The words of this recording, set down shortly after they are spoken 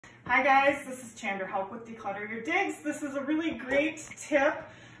Hi guys, this is Chandra Help with Declutter Your Digs. This is a really great tip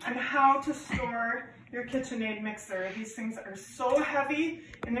on how to store your KitchenAid mixer. These things are so heavy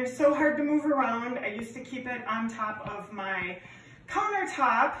and they're so hard to move around. I used to keep it on top of my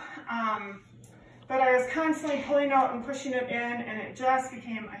countertop, but I was constantly pulling out and pushing it in, and it just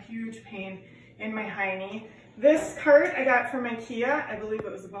became a huge pain in my hiney. This cart I got from IKEA. I believe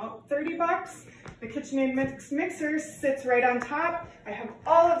it was about 30 bucks. The KitchenAid mixer sits right on top. I have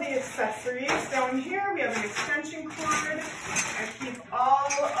all of the accessories down here. We have an extension cord. I keep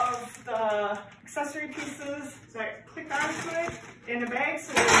all of the accessory pieces that click onto it in a bag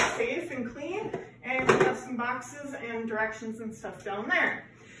so they're safe and clean. And we have some boxes and directions and stuff down there.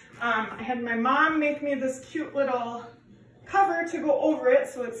 I had my mom make me this cute little cover to go over it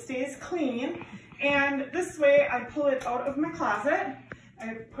so it stays clean. And this way I pull it out of my closet,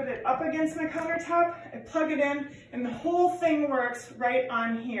 I put it up against my countertop, I plug it in, and the whole thing works right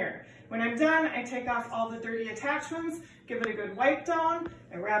on here. When I'm done, I take off all the dirty attachments, give it a good wipe down,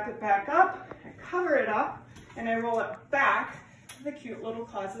 I wrap it back up, I cover it up, and I roll it back to the cute little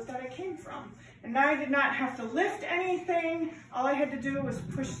closet that I came from. And now I did not have to lift anything. All I had to do was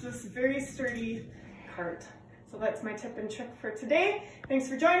push this very sturdy cart. So that's my tip and trick for today. Thanks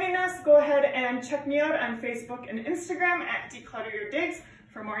for joining us. Go ahead and check me out on Facebook and Instagram at Declutter Your Digs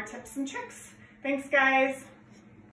for more tips and tricks. Thanks guys.